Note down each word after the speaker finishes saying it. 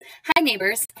Hi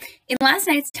neighbors. In last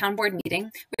night's town board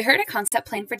meeting, we heard a concept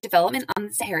plan for development on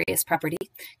the Zaharias property,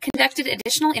 conducted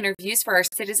additional interviews for our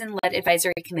citizen-led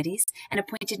advisory committees, and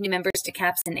appointed new members to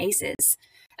CAPS and ACES,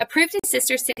 approved a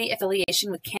sister city affiliation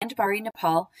with Kandbari,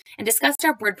 Nepal, and discussed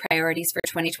our board priorities for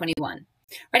 2021.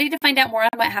 Ready to find out more on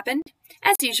what happened?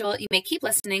 As usual, you may keep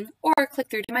listening or click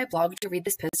through to my blog to read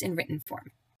this post in written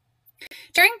form.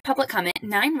 During public comment,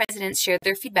 9 residents shared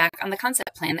their feedback on the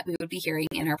concept plan that we would be hearing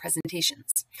in our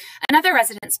presentations. Another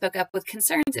resident spoke up with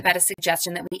concerns about a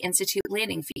suggestion that we institute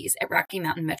landing fees at Rocky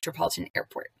Mountain Metropolitan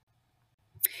Airport.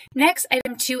 Next,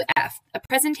 item 2F, a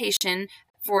presentation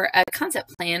for a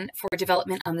concept plan for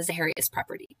development on the Zaharias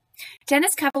property.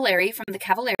 Dennis Cavallari from the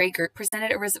Cavallari Group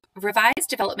presented a revised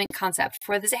development concept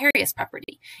for the Zaharias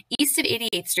property, east of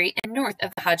 88th Street and north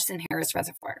of the Hodgson Harris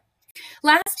Reservoir.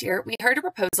 Last year, we heard a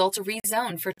proposal to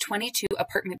rezone for 22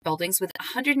 apartment buildings with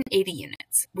 180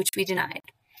 units, which we denied.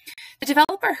 The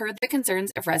developer heard the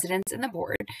concerns of residents and the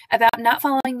board about not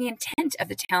following the intent of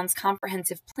the town's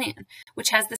comprehensive plan,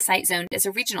 which has the site zoned as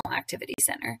a regional activity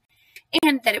center,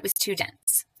 and that it was too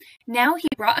dense. Now he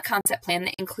brought a concept plan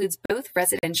that includes both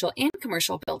residential and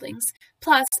commercial buildings,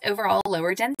 plus overall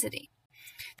lower density.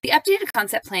 The updated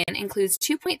concept plan includes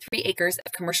 2.3 acres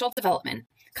of commercial development,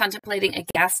 contemplating a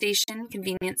gas station,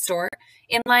 convenience store,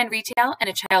 inline retail, and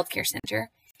a child care center,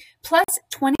 plus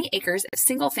 20 acres of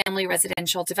single-family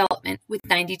residential development with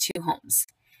 92 homes.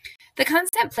 The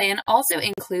concept plan also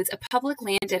includes a public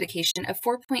land dedication of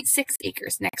 4.6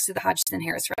 acres next to the Hodgson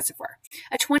Harris Reservoir,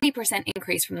 a 20%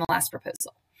 increase from the last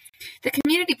proposal. The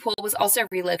community pool was also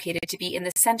relocated to be in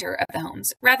the center of the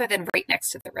homes, rather than right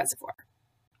next to the reservoir.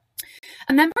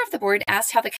 A member of the board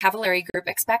asked how the Cavallari Group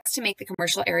expects to make the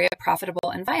commercial area profitable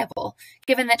and viable,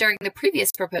 given that during the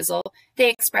previous proposal, they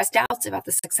expressed doubts about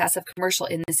the success of commercial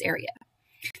in this area.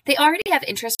 They already have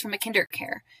interest from a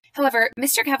KinderCare. However,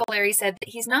 Mr. Cavallari said that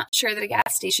he's not sure that a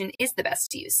gas station is the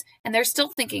best use, and they're still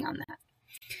thinking on that.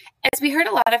 As we heard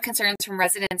a lot of concerns from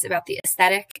residents about the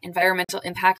aesthetic, environmental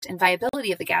impact, and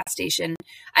viability of the gas station,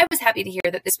 I was happy to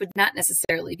hear that this would not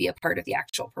necessarily be a part of the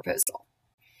actual proposal.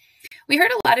 We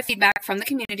heard a lot of feedback from the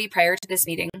community prior to this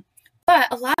meeting,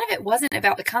 but a lot of it wasn't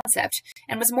about the concept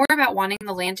and was more about wanting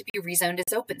the land to be rezoned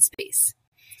as open space.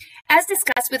 As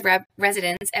discussed with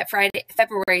residents at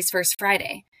February's first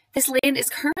Friday, this land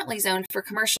is currently zoned for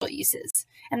commercial uses,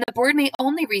 and the board may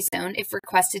only rezone if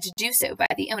requested to do so by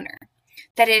the owner.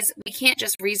 That is, we can't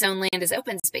just rezone land as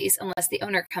open space unless the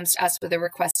owner comes to us with a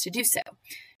request to do so,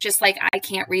 just like I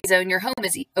can't rezone your home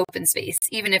as open space,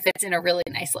 even if it's in a really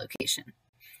nice location.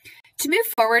 To move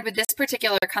forward with this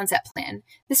particular concept plan,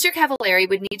 Mr. Cavallari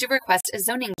would need to request a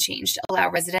zoning change to allow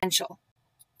residential.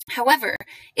 However,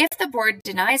 if the board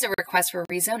denies a request for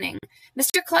rezoning,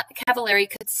 Mr. Cavallari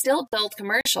could still build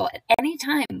commercial at any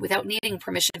time without needing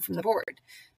permission from the board.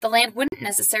 The land wouldn't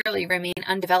necessarily remain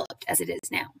undeveloped as it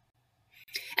is now.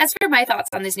 As for my thoughts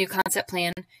on this new concept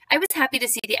plan, I was happy to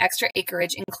see the extra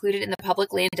acreage included in the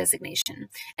public land designation,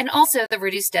 and also the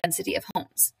reduced density of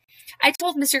homes. I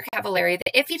told Mr. Cavallari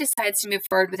that if he decides to move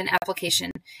forward with an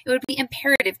application, it would be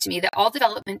imperative to me that all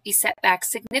development be set back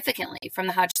significantly from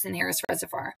the Hodgson Harris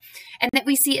Reservoir, and that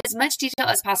we see as much detail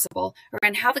as possible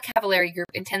around how the Cavallari Group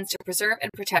intends to preserve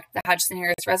and protect the Hodgson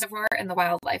Harris Reservoir and the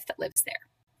wildlife that lives there.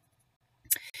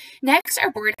 Next, our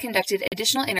board conducted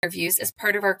additional interviews as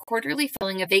part of our quarterly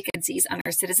filling of vacancies on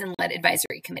our citizen-led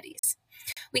advisory committees.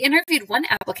 We interviewed one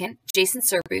applicant, Jason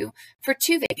Serbu, for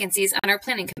 2 vacancies on our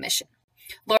Planning Commission.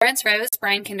 Lawrence Rose,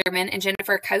 Brian Kinderman, and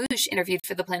Jennifer Kaush interviewed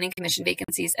for the Planning Commission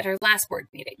vacancies at our last board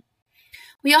meeting.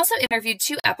 We also interviewed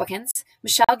 2 applicants,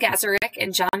 Michelle Gazarek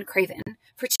and John Craven,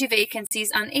 for 2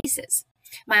 vacancies on ACES.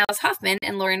 Miles Hoffman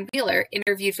and Lauren Wheeler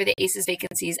interviewed for the ACES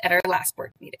vacancies at our last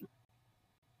board meeting.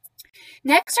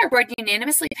 Next, our board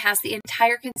unanimously passed the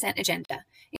entire consent agenda,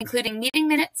 including meeting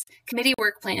minutes, committee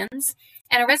work plans,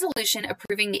 and a resolution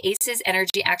approving the ACES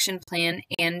Energy Action Plan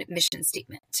and mission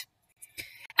statement.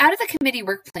 Out of the committee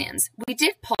work plans, we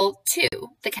did pull 2,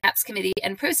 the CAPS Committee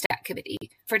and ProStack Committee,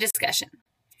 for discussion.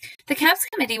 The CAPS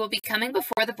Committee will be coming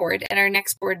before the board at our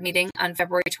next board meeting on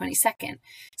February 22nd,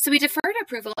 so we deferred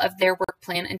approval of their work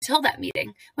plan until that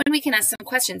meeting, when we can ask some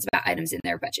questions about items in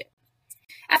their budget.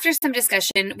 After some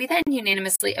discussion, we then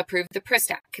unanimously approved the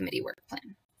ProStack Committee work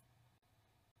plan.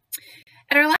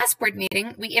 At our last board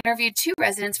meeting, we interviewed 2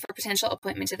 residents for potential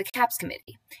appointment to the CAPS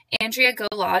Committee, Andrea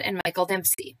Golod and Michael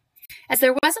Dempsey. As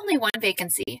there was only 1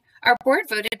 vacancy, our board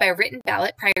voted by written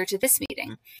ballot prior to this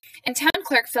meeting, and Town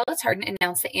Clerk Phyllis Harden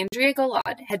announced that Andrea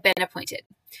Golod had been appointed.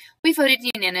 We voted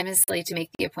unanimously to make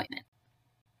the appointment.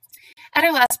 At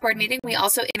our last board meeting, we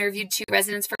also interviewed 2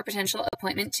 residents for potential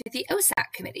appointment to the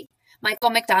OSAC Committee, Michael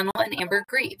McDonald and Amber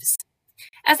Greaves.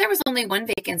 As there was only one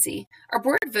vacancy, our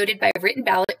board voted by written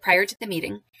ballot prior to the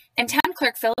meeting, and Town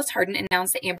Clerk Phyllis Harden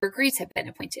announced that Amber Greaves had been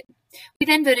appointed. We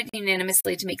then voted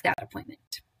unanimously to make that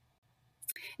appointment.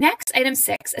 Next, item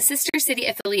 6, a sister city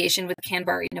affiliation with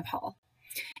Kanbari, Nepal.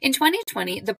 In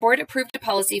 2020, the board approved a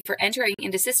policy for entering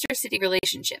into sister city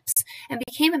relationships and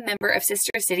became a member of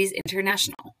Sister Cities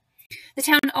International. The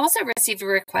town also received a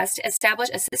request to establish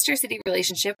a sister city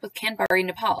relationship with Kanbari,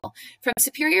 Nepal, from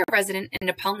Superior resident and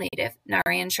Nepal native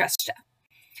Narayan Shrestha.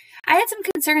 I had some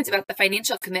concerns about the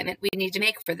financial commitment we need to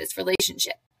make for this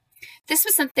relationship. This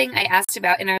was something I asked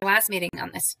about in our last meeting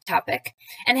on this topic,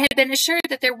 and had been assured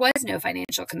that there was no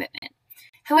financial commitment.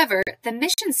 However, the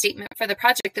mission statement for the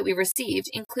project that we received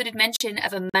included mention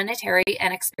of a monetary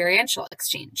and experiential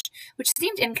exchange, which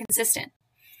seemed inconsistent.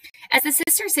 As the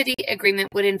sister city agreement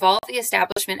would involve the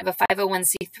establishment of a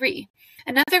 501c3,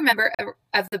 another member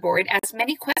of the board asked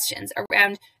many questions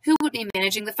around who would be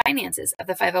managing the finances of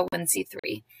the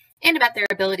 501c3 and about their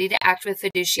ability to act with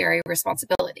fiduciary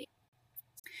responsibility.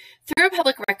 Through a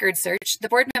public record search, the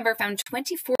board member found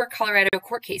 24 Colorado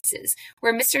court cases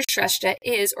where Mr. Shrestha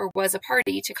is or was a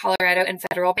party to Colorado and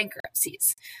federal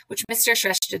bankruptcies, which Mr.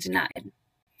 Shrestha denied.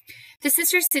 The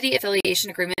Sister City Affiliation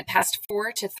Agreement passed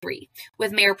 4-3,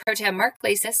 with Mayor Pro Tem Mark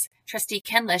Glasis, Trustee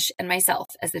Ken Lish, and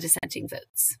myself as the dissenting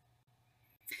votes.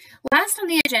 Last on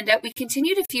the agenda, we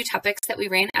continued a few topics that we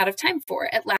ran out of time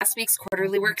for at last week's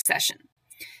quarterly work session.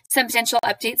 Some potential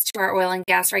updates to our oil and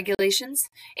gas regulations,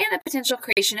 and the potential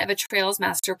creation of a Trails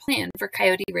Master Plan for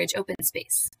Coyote Ridge Open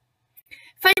Space.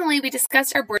 Finally, we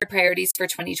discussed our board priorities for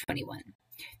 2021.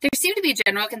 There seemed to be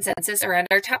general consensus around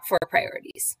our top 4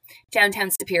 priorities: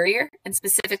 downtown Superior, and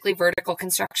specifically vertical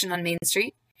construction on Main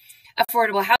Street;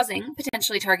 affordable housing,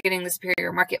 potentially targeting the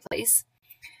Superior marketplace;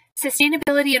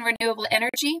 sustainability and renewable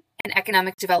energy; and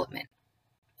economic development.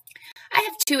 I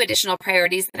have 2 additional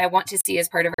priorities that I want to see as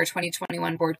part of our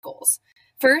 2021 board goals.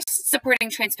 First, supporting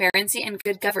transparency and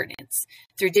good governance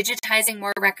through digitizing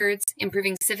more records,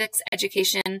 improving civics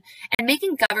education, and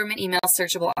making government emails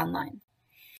searchable online.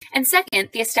 And second,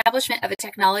 the establishment of a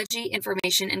Technology,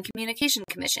 Information, and Communication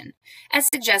Commission, as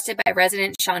suggested by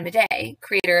resident Sean Madej,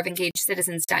 creator of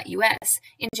EngageCitizens.us,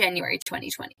 in January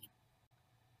 2020.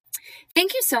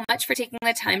 Thank you so much for taking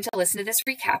the time to listen to this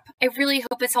recap. I really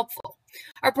hope it's helpful.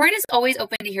 Our board is always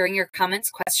open to hearing your comments,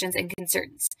 questions, and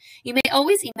concerns. You may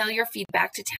always email your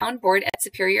feedback to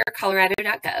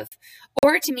townboard@superiorcolorado.gov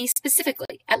or to me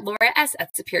specifically at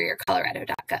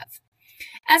laura.s@superiorcolorado.gov.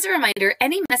 As a reminder,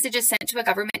 any messages sent to a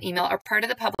government email are part of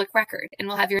the public record and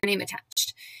will have your name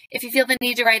attached. If you feel the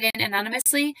need to write in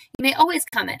anonymously, you may always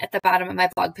comment at the bottom of my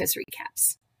blog post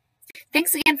recaps.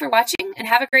 Thanks again for watching, and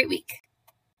have a great week.